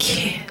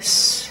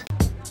Kiss.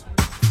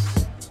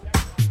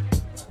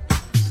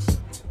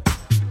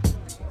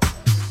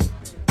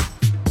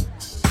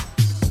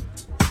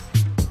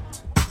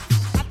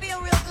 I feel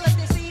real good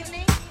this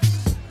evening,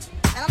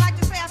 and I like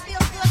to say I feel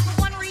good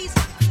for one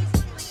reason,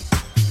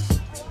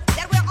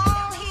 that we're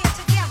all here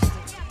together.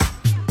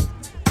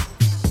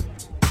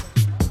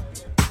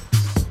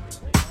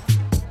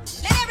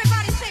 Let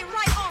everybody say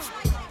right on.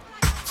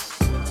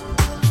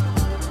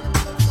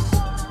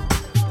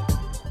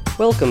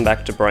 Welcome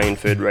back to Brain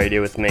Food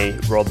Radio with me,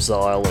 Rob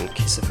Zile on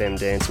KissFM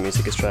Dance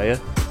Music Australia.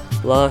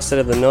 Last set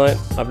of the night,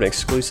 I have an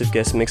exclusive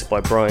guest mix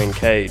by Brian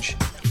Kage.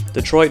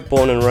 Detroit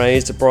born and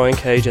raised, Brian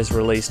Kage has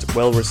released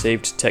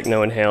well-received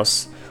techno and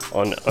house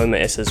on Oma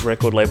S's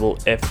record label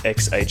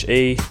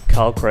FXHE,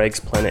 Carl Craig's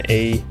Planet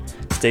E,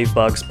 Steve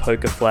Bugg's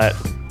Poker Flat,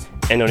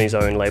 and on his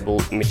own label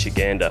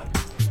Michigander.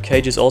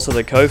 Kage is also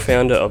the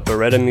co-founder of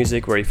Beretta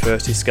Music, where he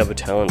first discovered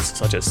talents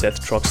such as Seth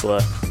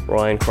Troxler,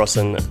 Ryan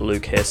Crossan,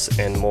 Luke Hess,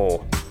 and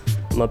more.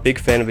 I'm a big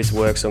fan of his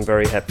work, so I'm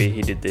very happy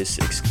he did this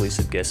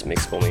exclusive guest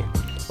mix for me.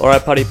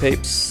 Alright party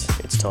peeps,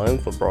 it's time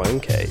for Brian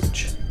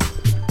Kage.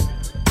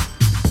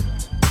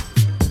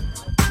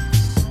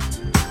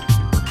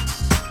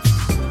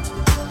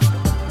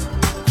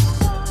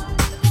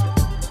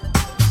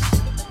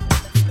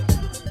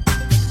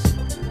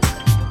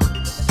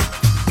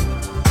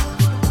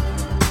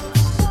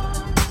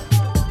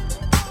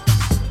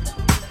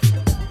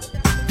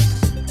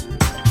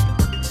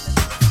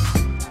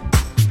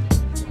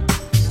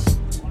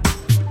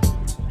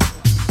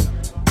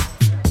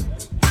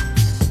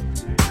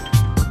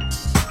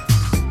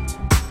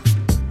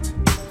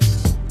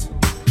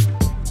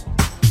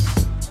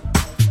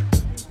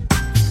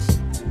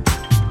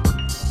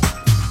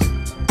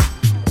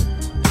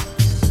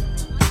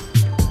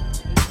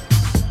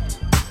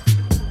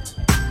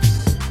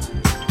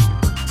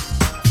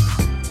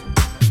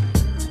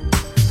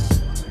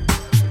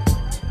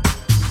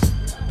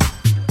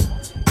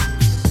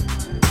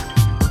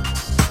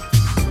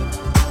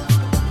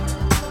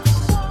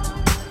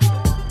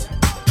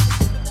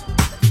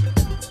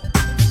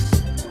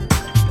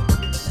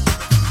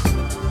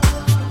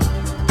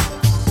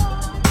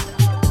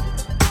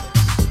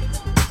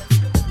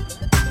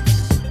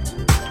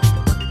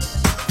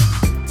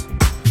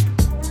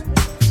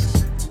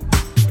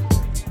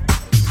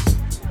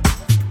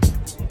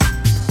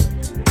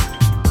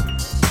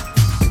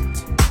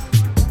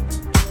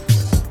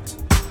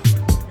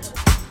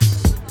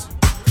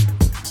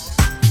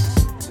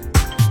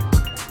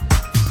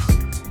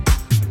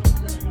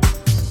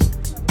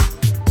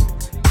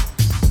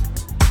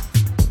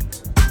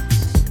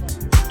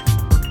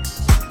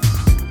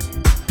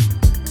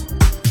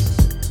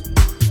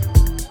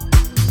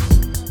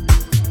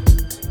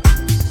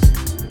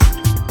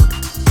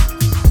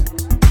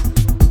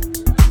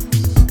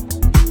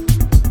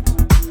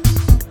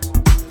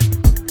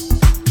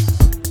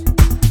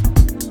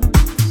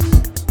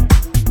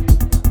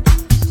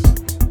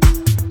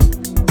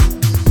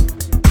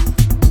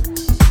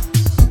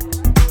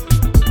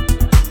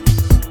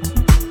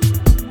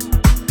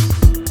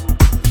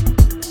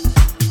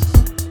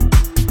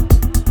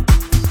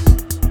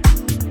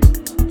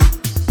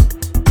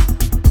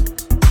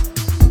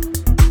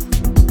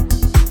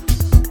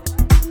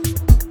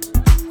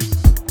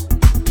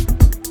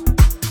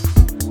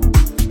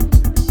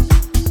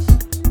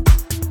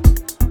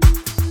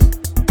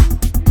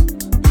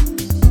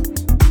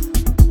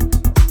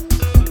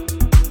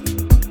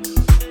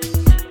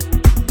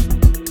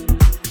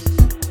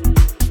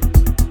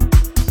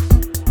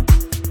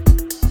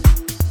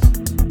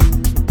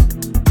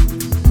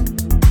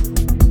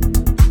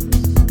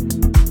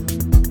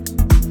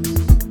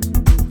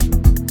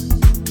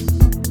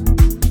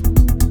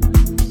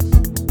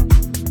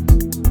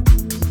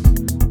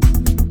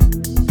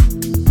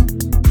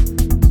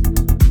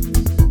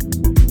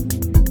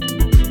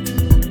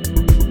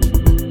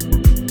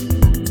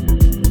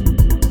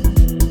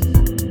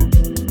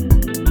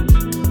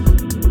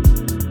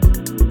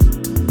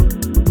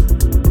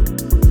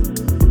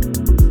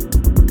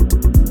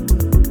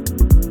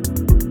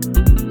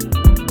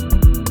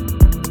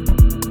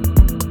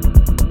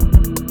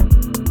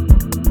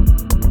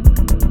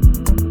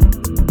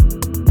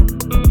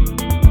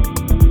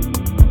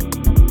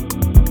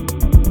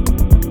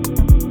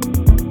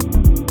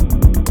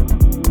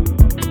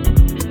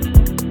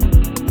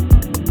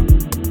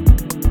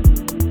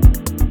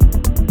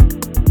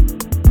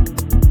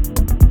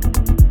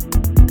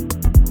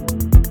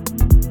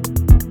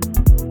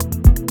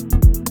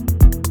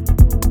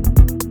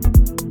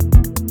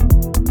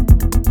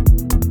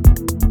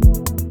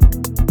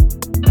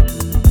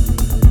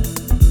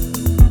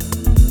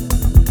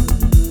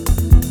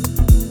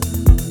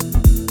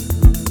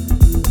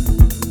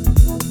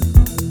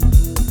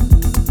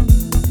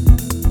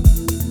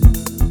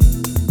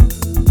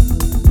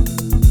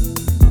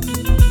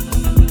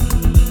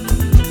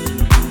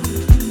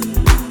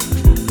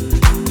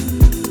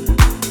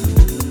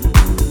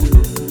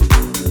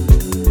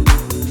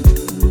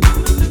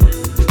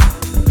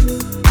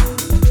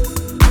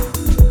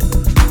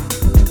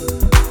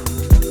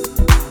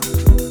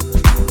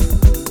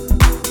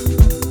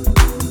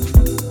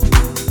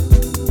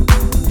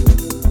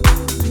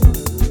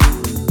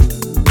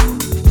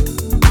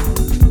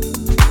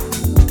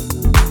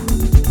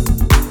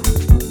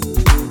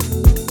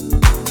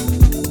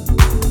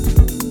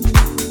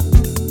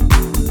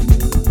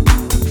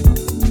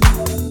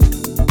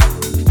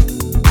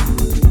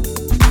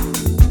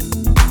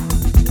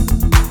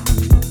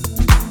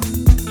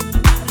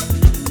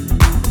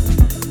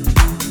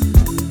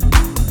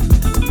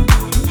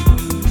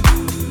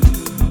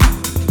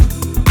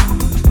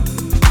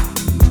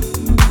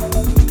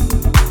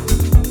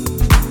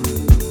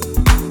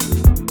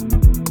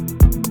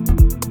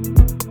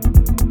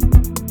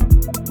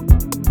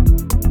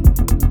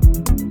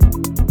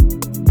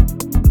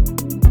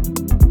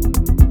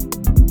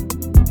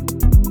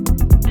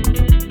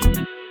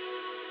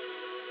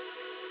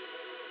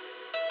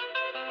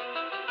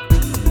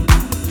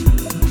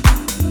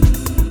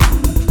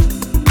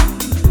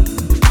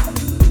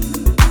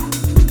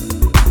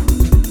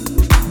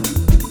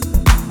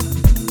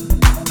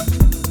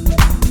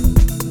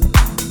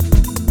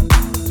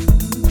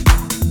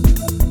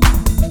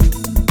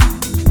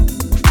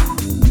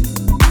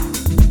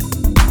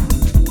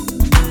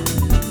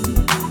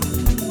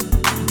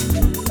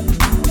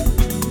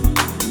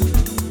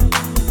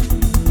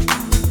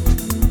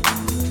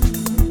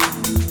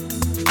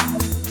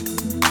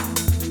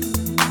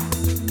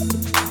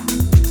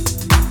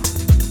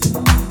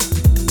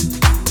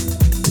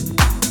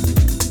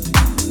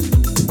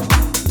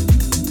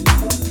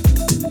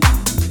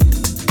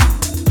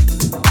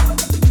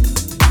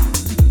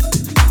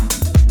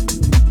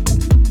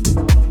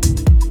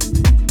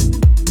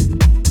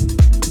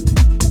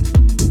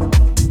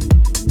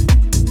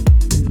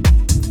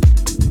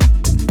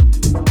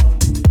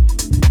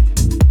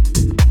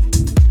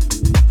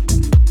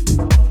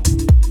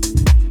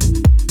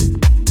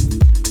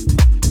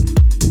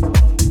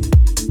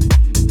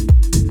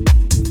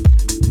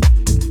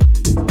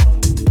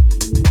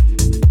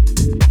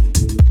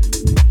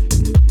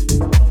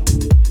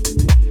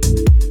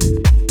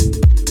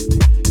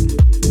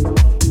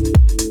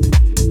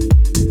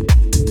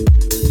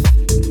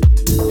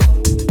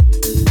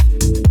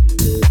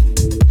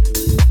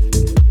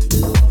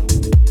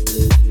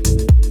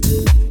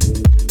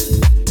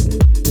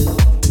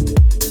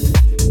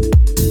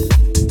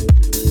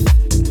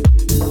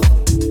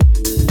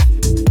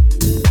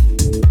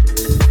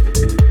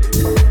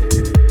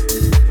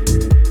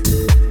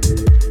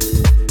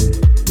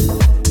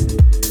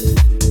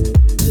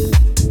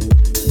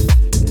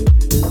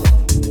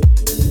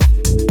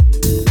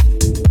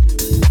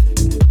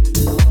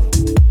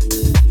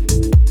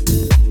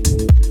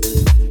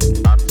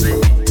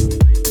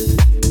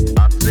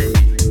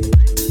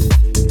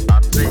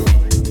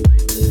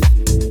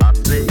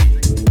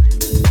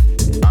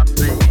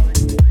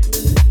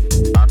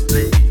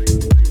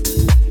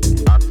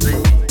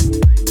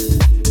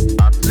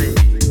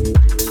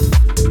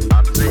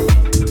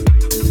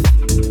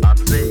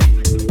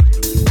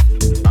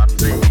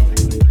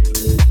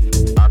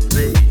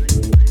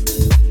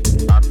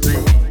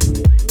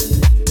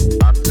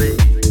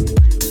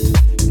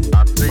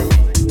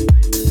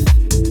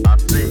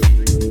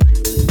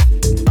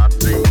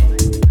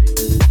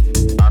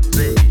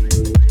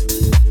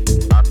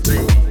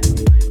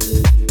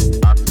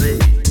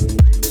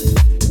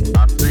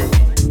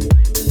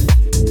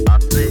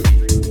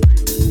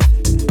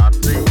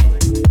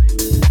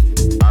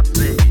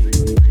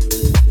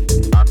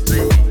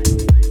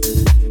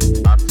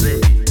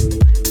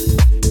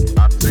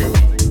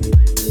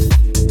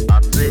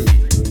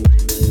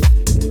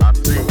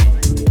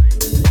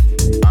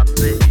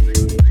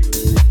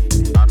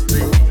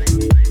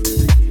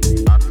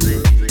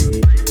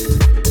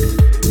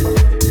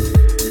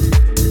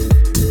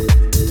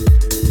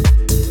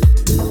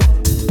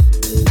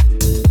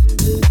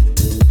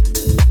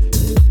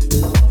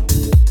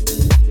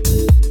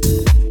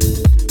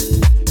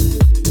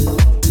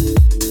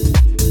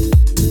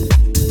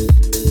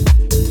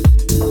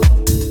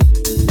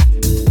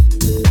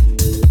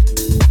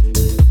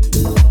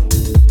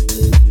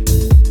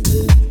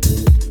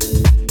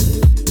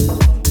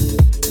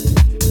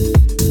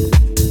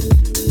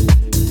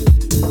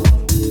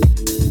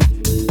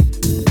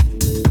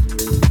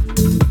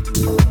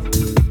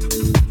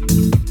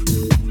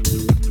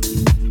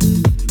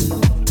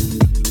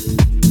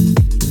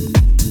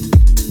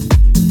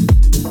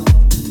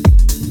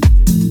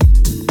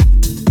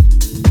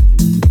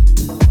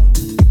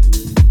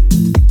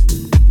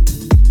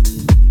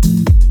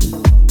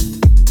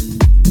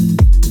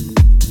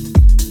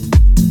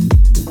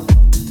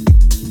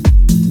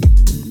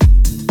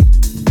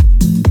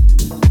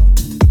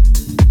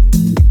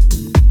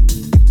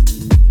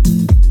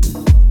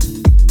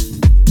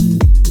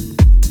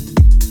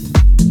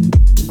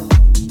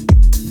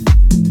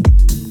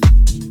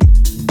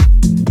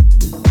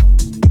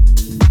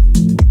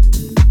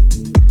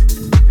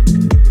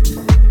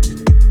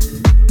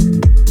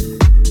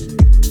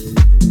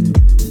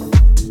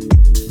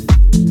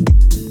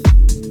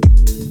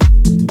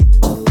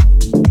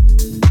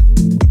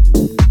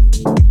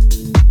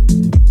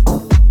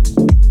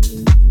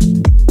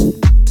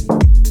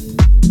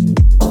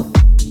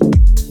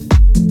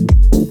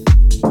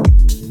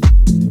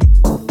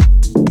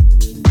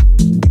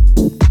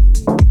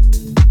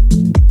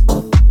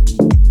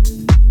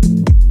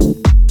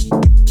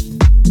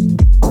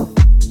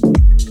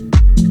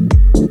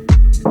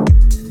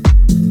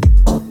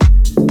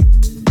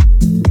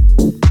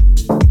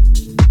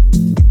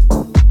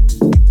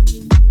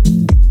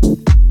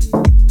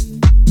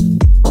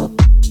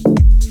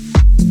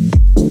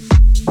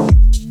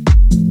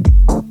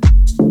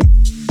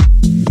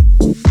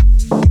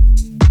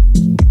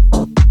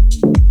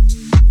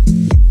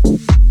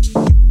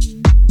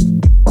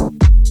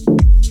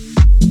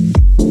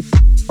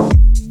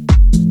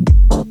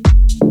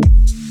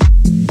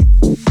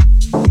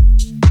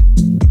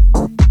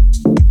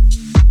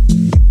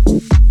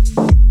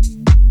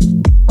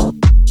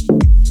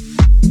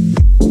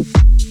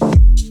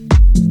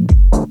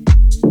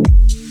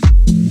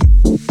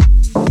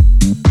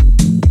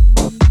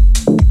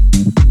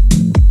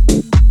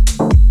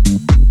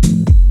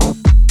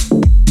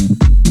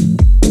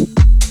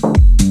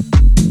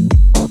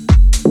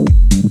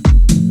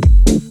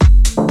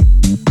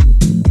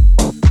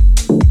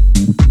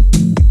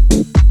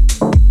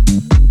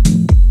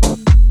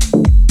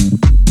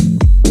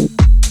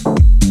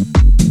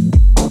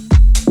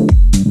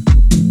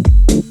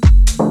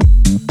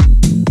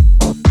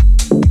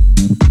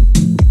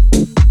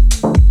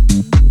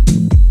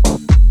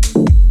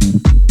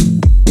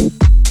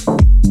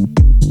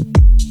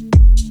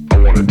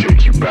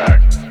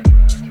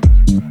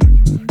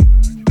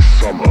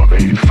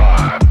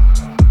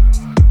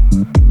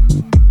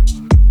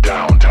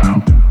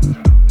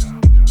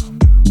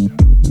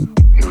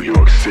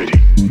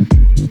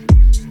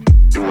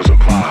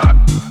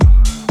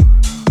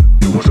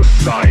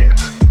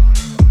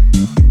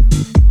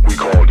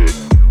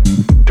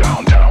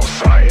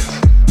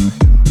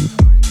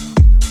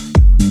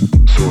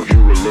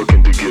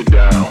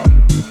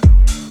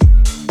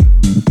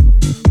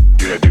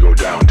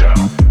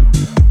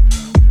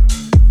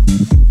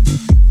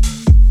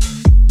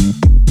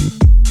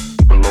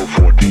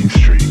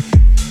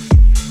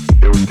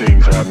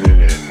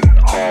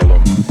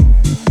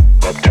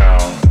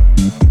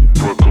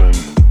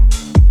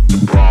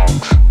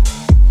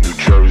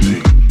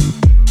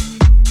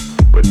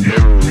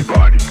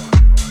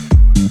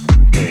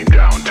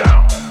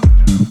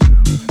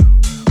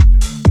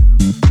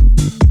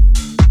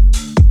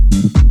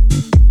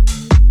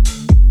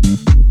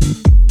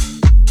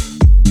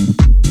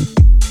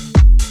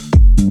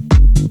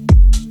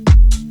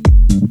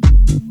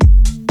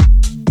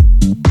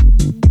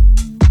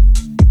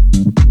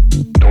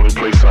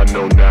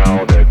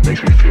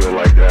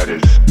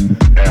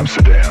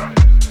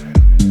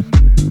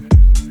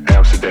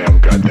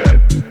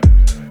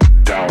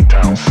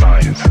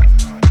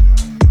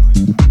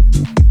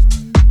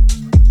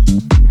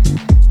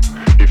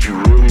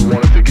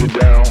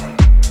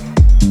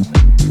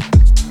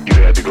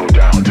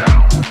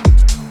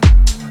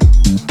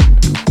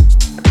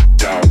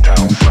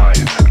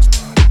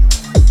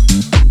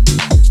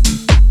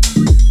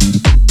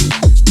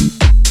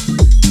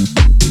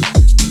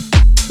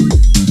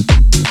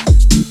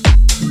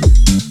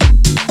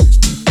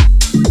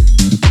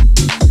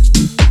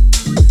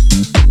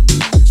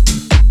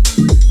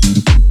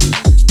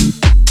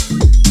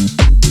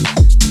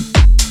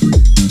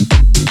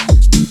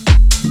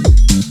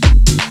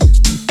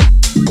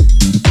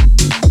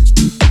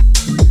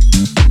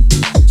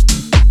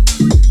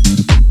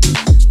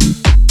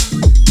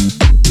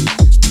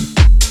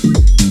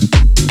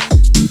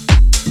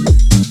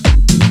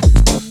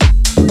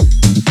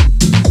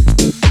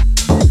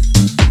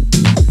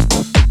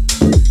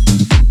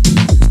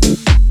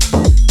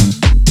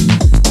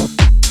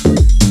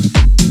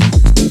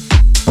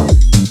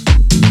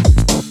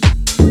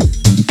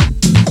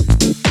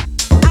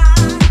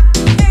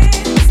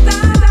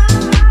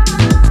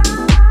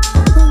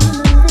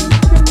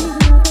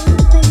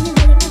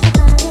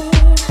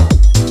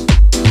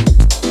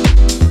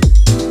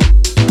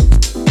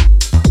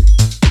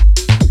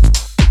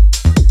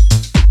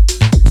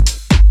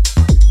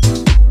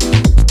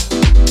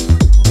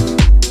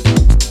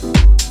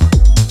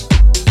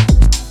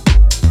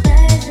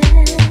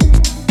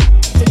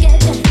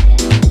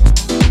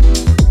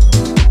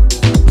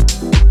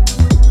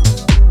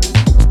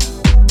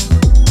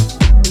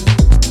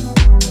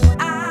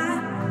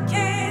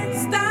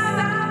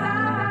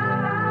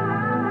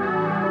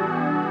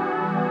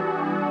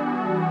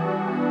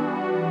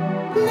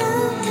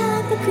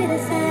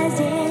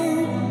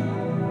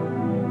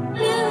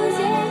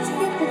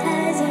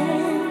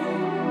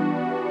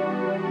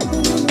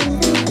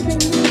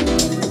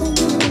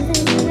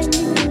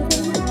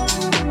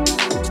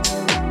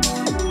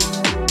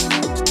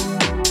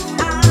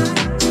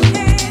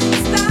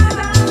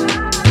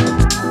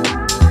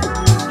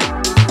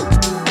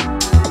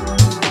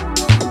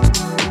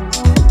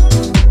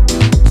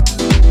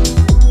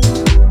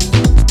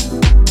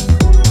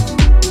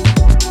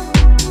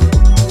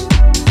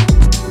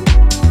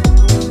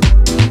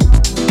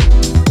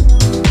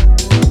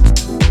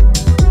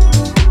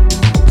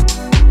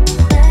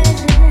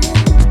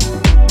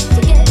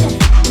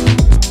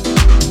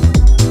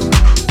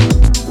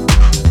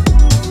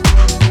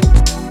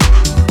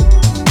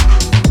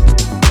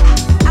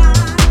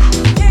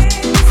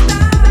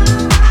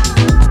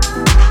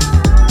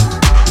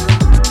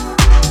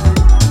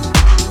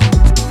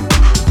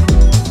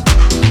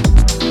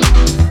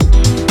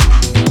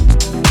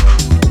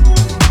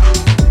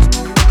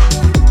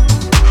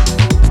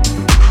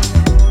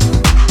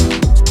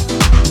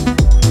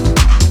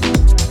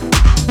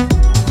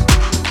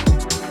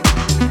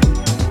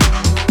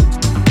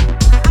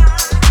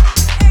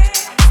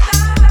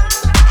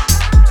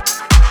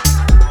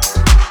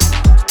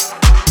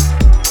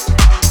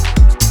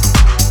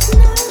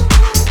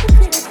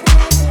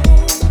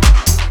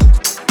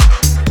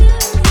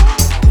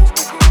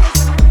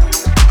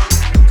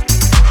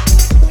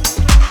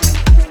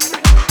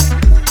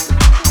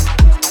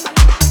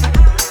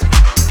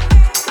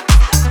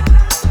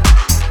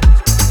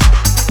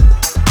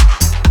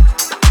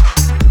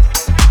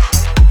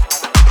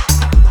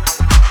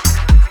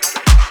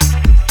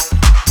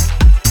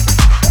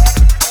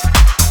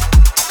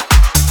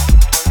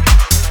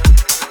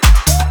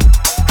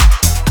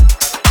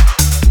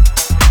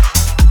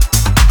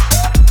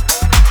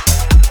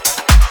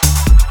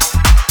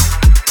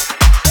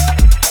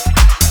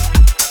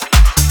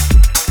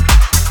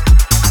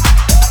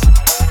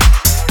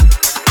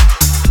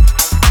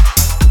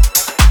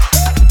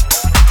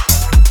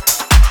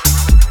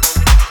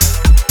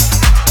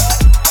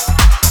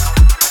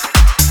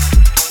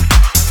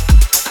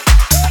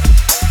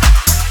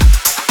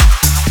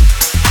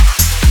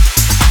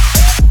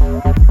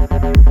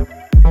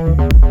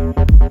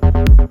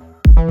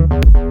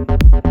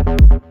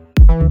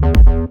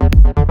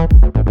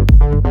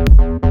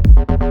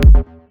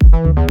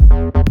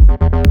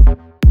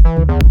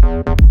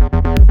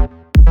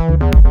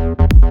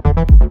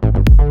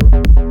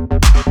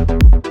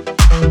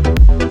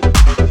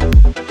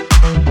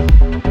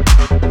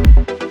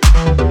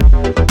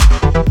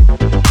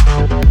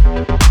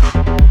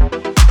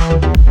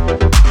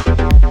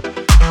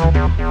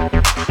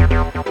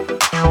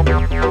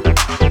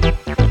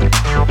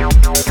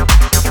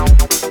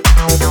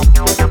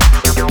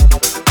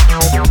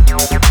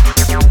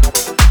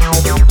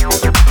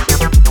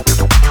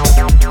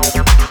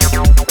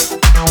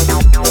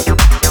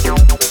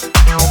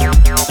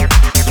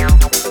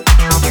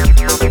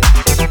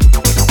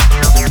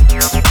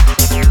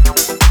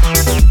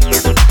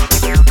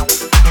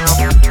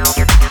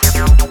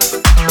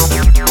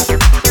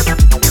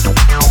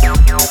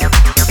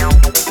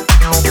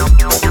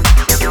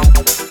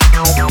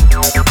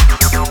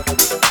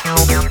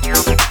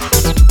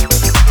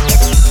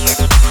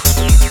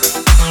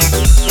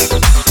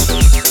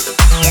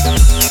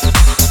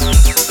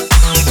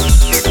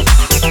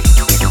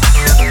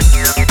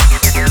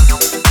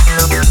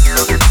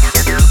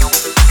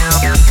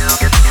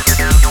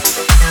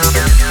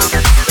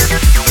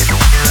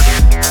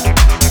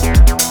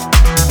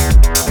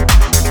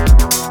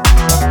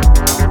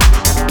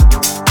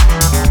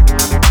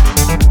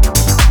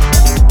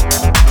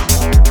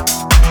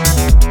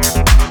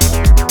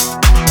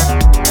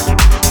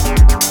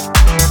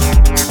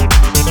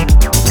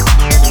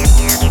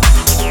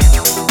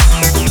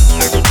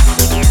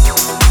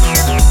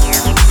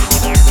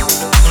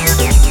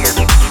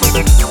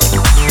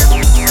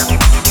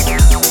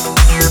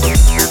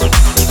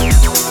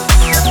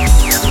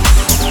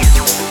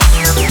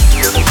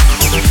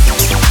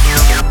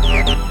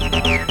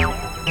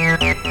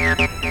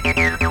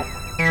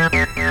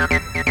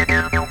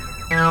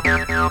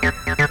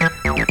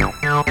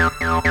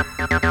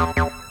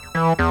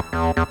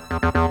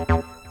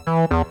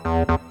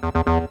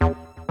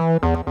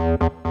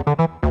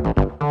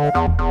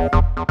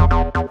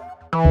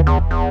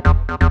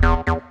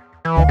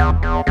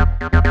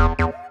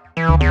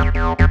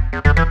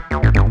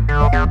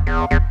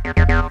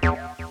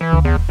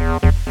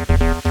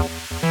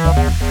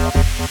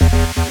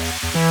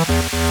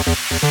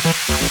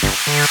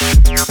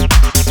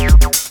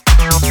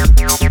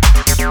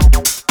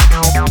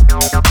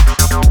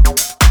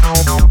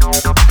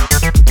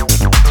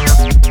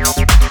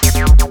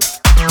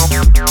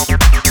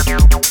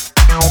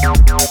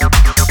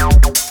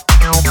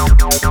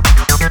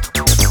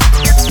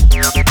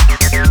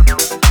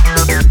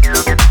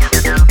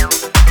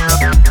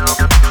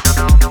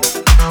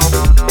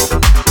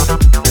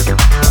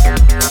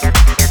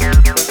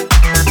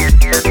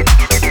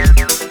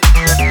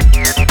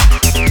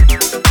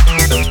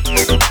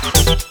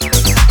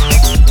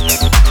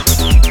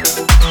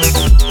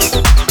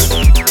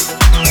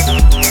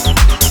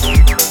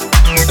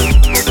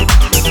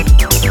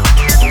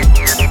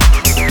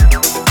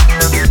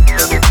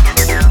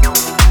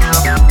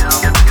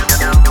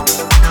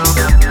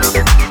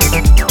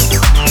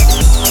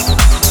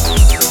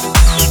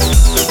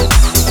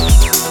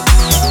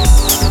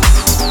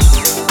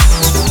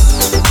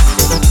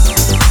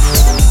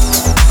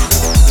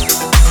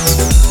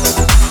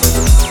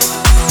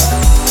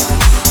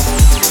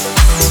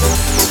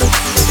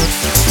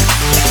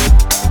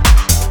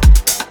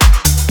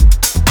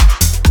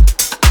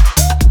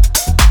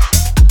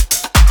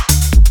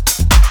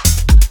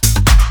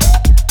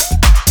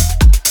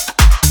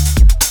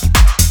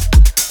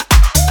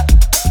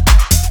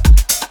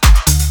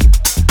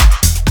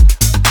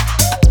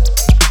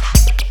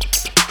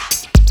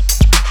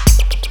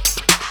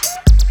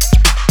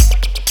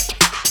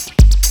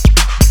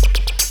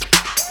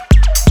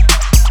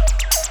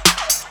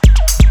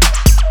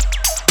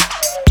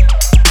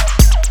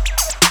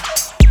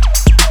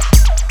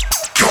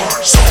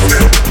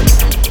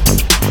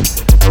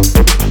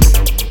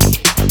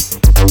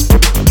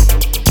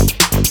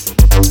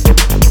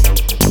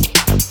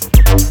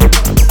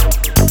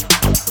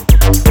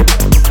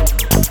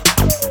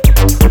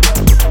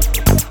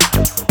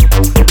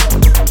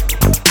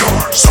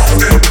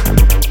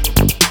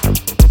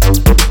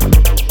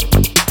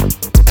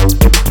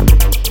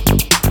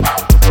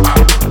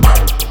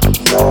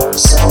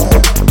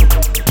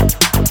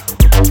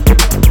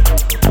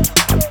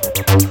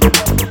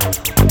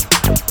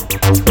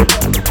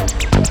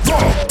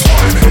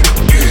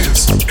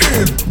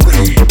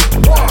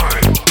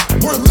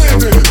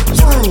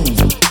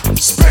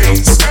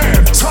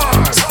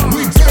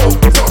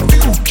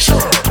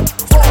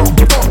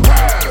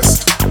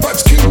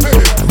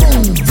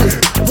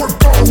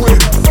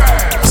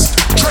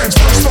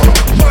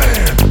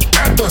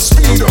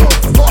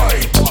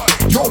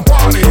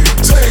 body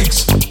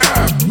takes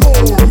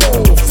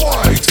abnormal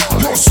flight.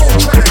 Your soul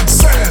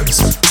transcends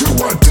to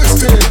a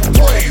distant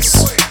place.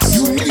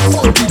 You need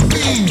funky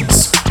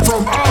beats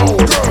from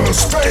outer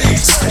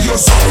space. You're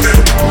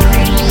zoning.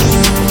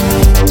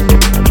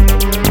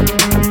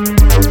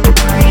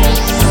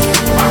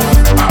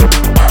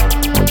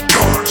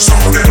 You're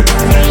zoning.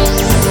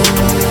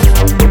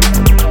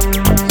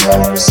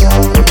 You're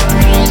zoning.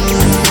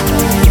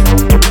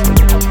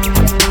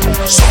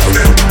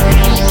 Zoning.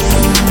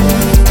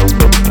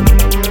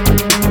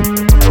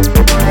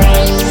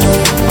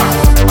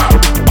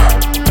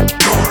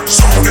 You're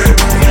zoning.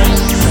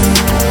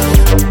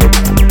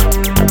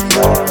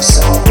 You're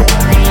zoning.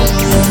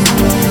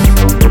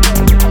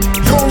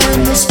 You're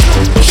in the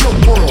spiritual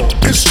world,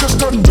 it's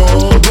just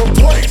another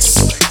place.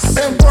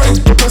 And right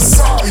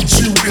beside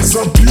you is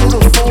a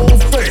beautiful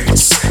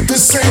face.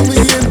 This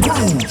alien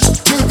grooves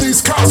to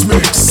these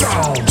cosmic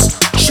sounds.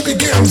 She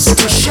begins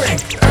to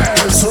shake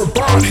as her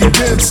body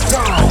gets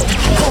down.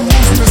 Her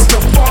moves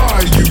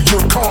mystify you,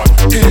 you're caught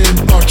in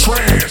a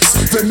trance.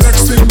 The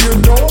next thing you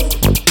know,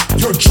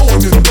 you're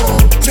joining the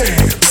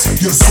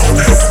dance. You're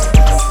zoning.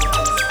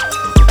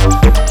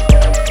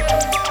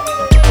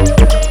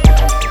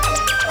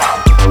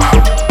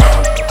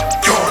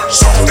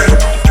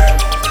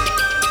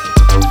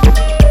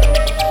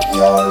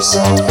 You're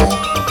zoning.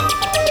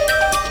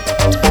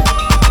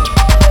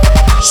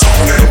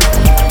 Zoning.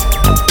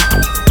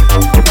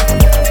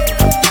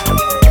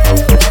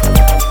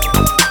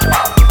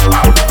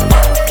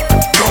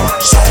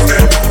 You're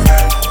zoning.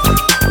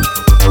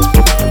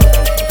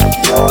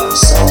 You're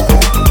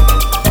zoning.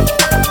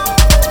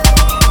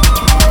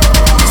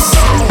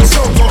 Sounds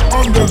of the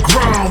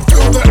underground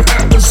fill the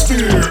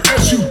atmosphere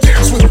as you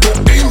dance with the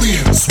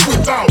aliens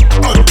without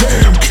a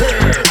damn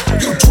care.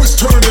 You twist,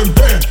 turn, and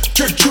bend.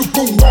 Kick, you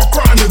can walk,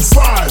 grind, and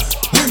slide.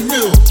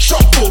 Windmill,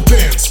 shuffle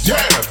dance.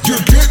 Yeah,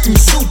 you're getting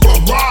super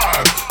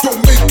live.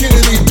 Don't make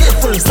any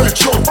difference that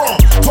you're from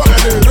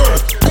planet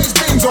Earth. These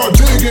beings are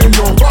digging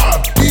your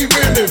vibe,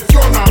 even if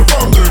you're not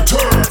from their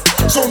turf.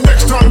 So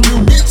next time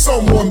you meet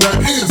someone that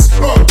is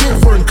a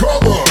different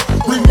color,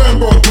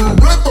 remember through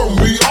rhythm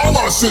we all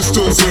are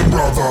sisters and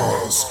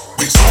brothers.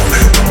 We zone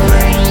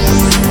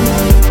it.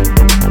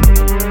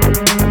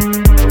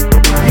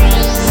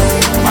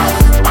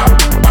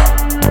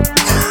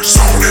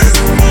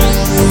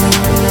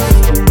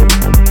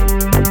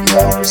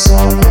 You're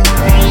zoning.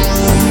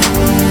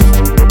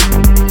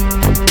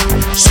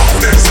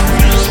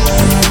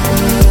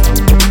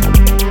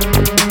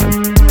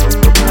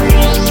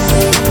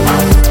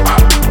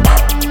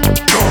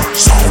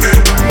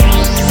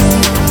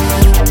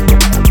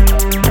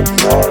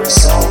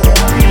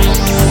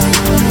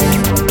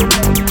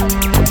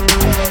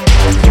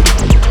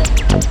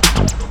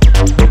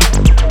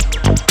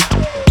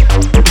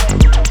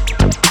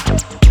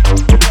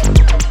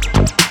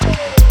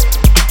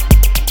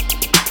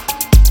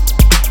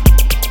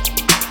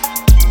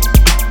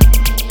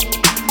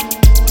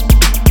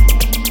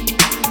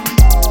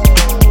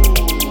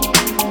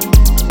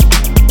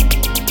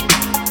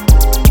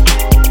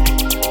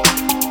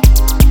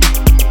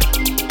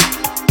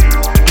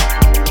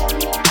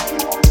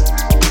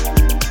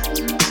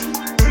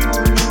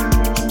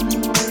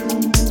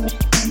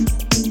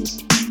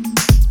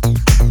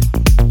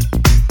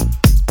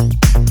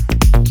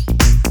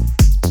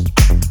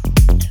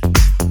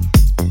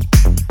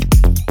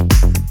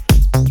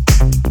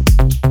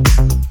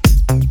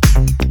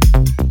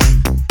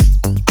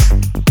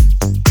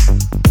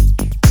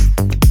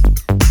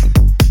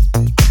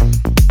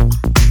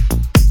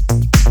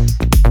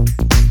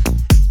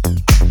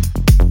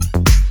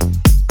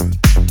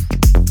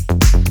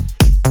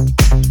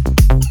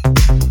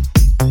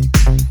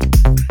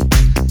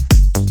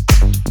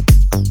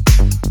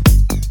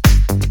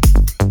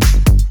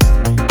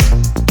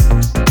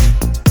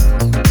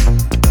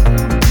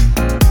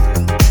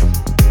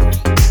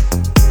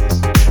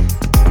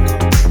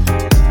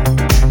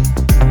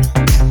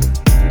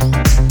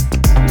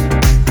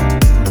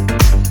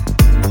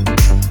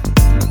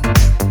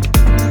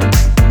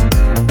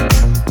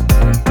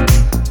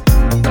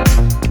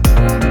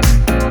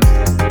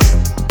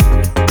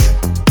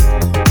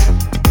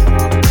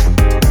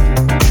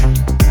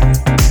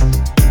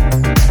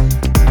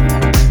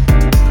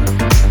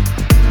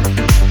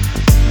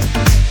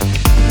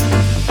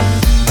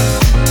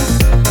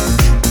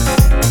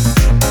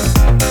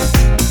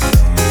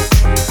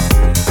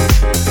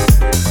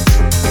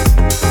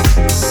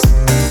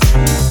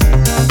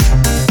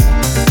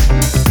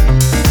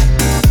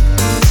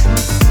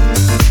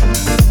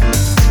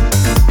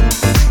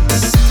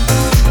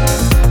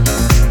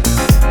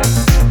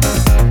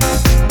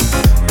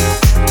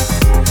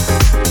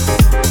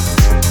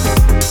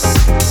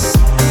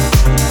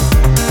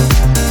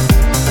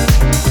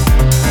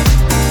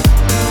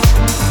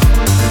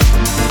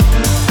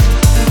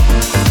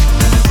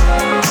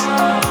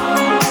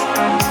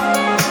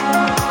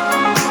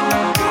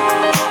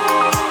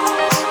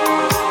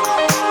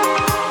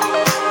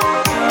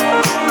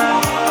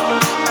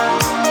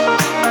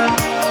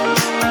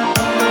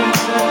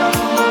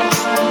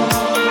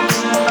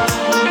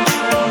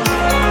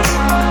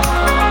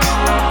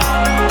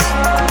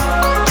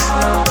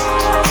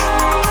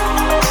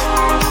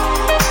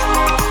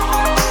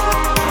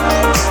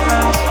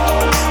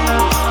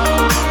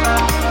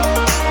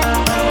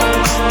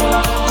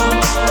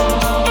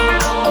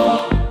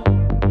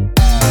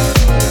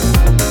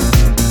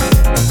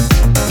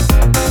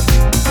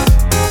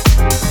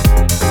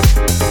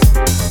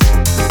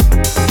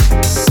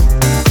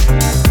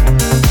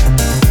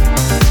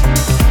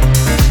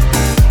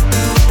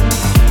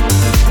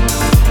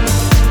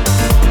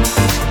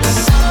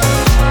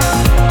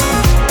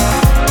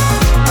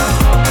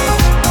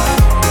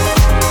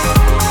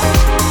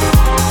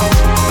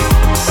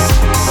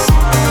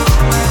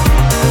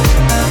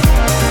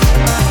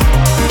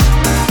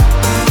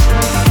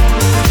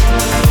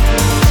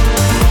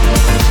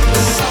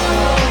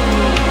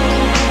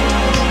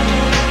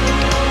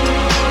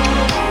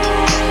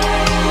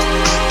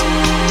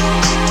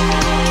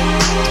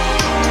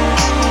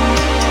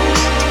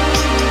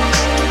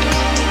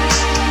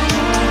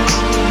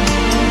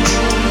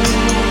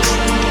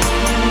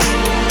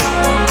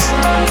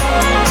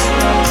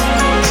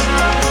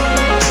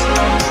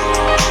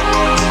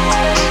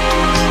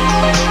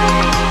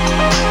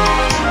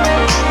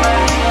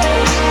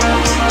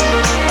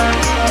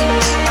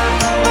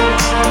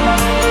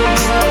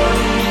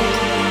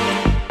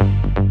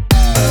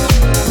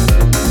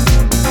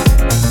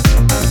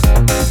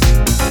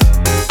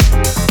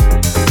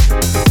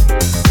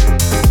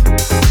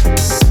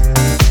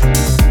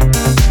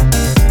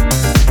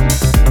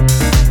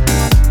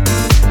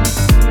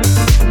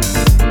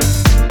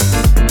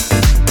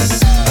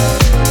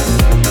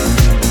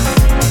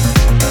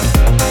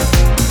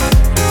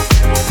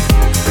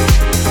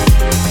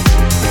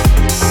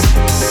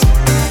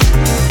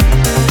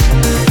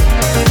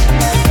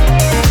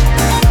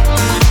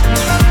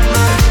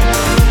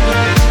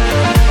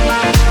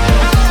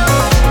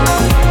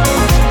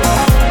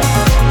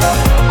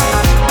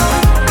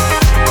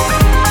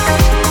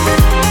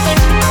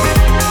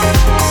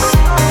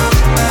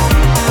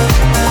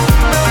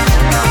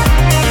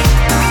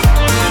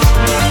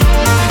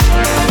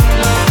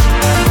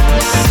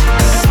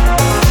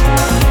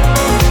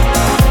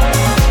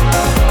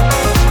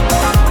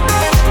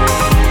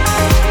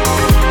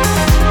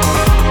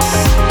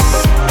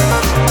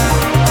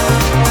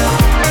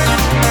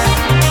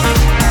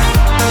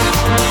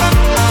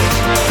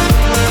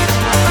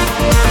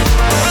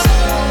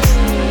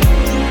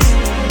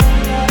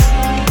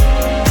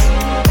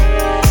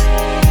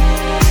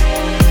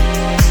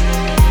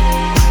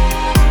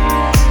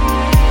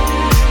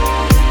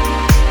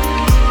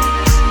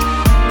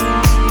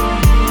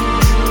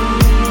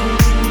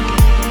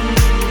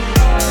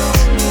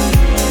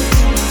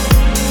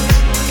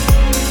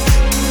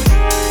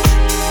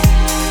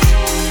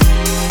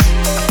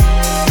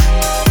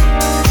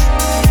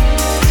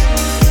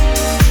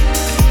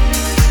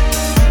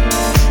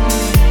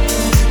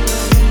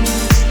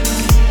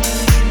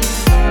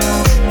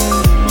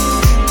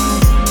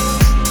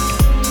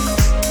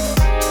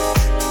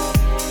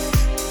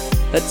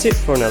 That's it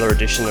for another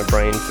edition of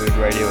Brain Food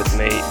Radio with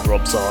me,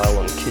 Rob Zile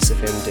on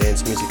KissFM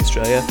Dance Music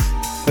Australia.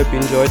 Hope you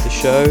enjoyed the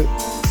show.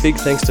 Big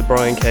thanks to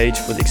Brian Kage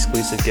for the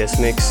exclusive guest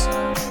mix.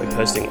 We're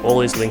posting all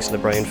these links to the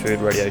Brain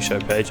Food Radio show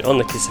page on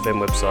the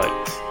KissFM website,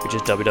 which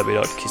is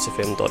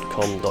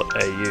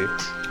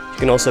www.kissfm.com.au. You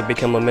can also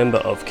become a member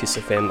of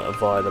KissFM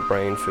via the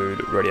Brain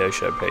Food Radio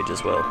show page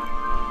as well.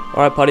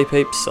 Alright party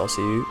peeps, I'll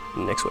see you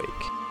next week.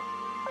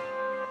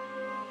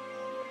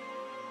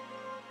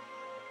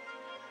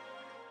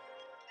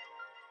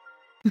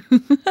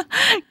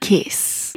 Kiss.